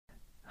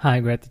Hi,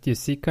 Gratitude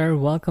Seeker.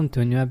 Welcome to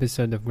a new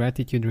episode of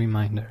Gratitude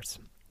Reminders.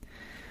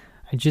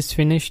 I just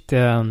finished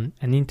an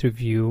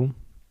interview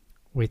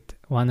with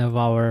one of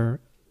our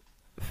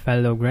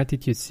fellow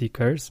Gratitude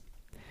Seekers.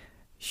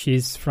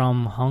 She's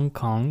from Hong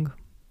Kong,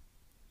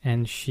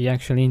 and she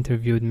actually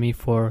interviewed me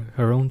for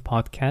her own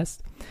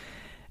podcast.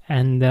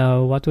 And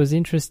what was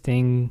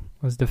interesting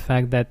was the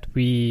fact that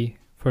we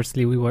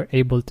were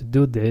able to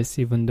do this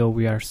even though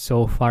we are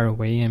so far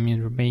away. I'm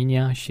in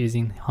Romania, she's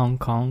in Hong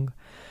Kong.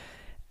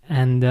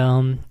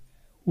 And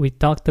we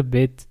talked a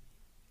bit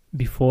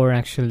before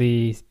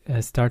actually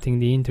starting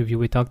the interview.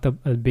 We talked a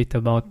bit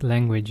about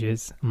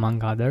languages,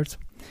 among others.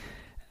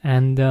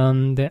 And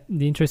the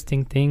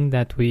interesting thing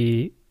that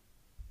we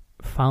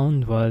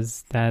found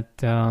was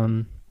that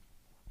I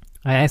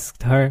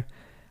asked her,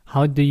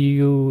 how do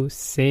you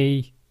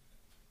say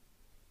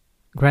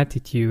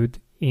gratitude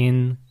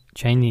in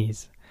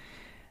Chinese?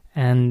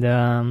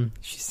 And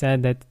she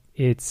said that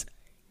it's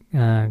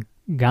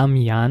Gam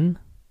Yan.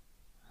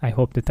 I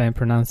hope that I'm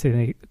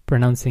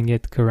pronouncing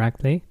it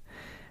correctly.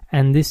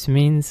 And this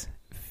means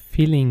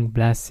feeling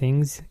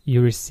blessings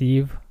you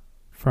receive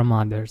from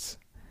others.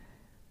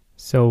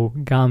 So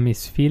Gam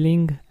is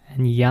feeling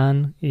and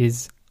Yan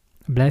is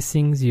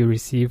blessings you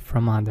receive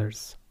from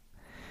others.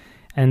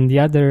 And the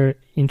other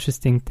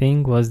interesting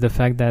thing was the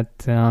fact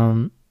that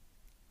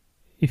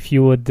if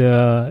you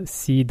would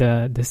see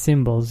the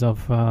symbols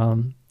of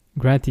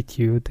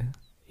gratitude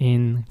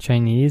in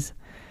Chinese,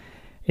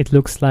 it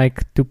looks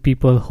like two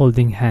people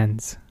holding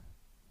hands.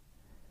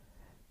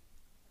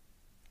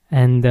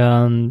 And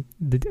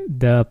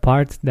the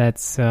part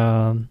that's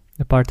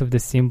the part of the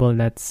symbol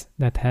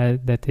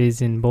that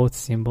is in both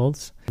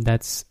symbols,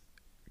 that's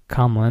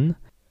common,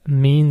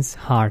 means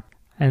heart.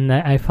 And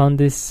I found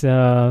this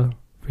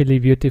really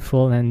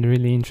beautiful and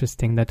really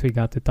interesting that we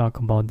got to talk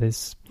about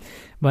this.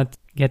 But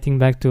getting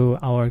back to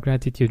our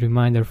gratitude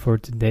reminder for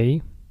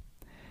today,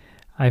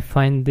 I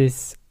find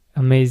this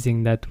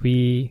amazing that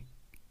we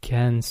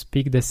can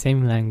speak the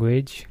same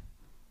language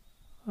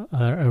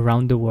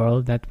around the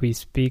world, that we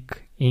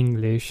speak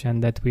English,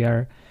 and that we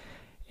are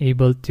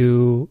able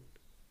to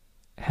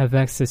have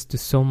access to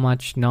so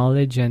much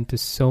knowledge and to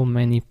so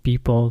many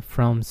people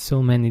from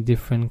so many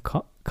different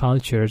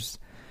cultures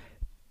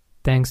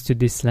thanks to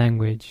this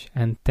language,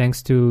 and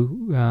thanks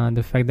to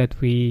the fact that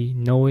we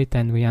know it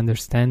and we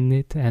understand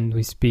it and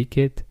we speak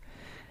it.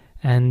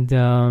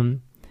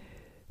 And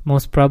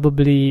most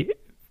probably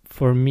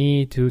for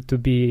me to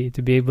be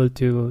able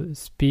to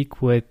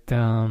speak with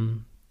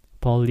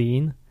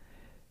Pauline,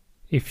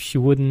 if she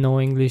wouldn't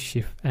know English,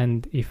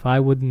 if I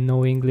wouldn't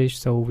know English,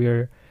 so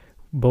we're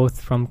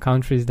both from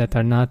countries that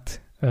are not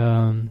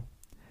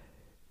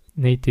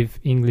native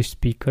English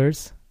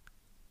speakers,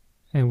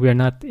 and we are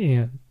not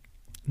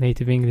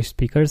native English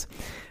speakers.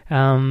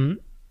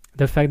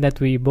 The fact that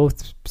we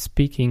both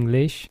speak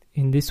English,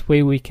 in this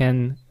way we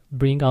can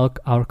bring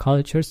our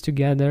cultures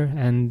together,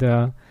 and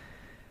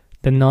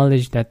the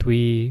knowledge that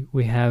we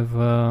have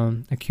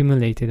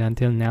accumulated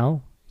until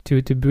now,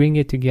 to bring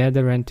it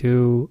together and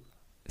to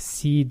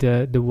see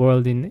the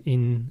world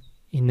in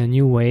a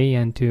new way,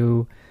 and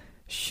to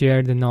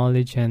share the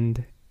knowledge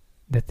and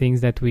the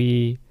things that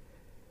we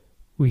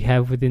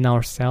have within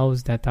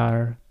ourselves that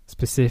are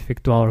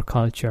specific to our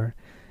culture.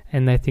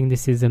 And I think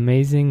this is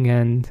amazing,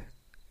 and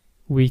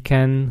we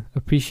can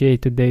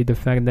appreciate today the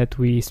fact that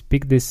we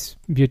speak this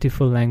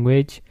beautiful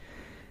language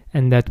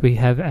and that we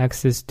have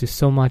access to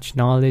so much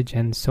knowledge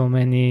and so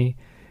many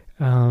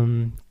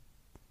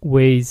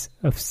ways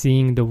of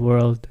seeing the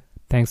world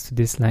thanks to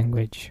this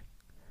language.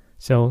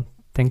 So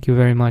thank you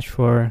very much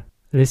for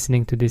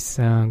listening to this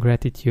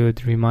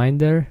gratitude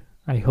reminder.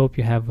 I hope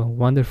you have a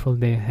wonderful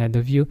day ahead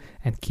of you,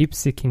 and keep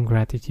seeking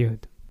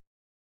gratitude.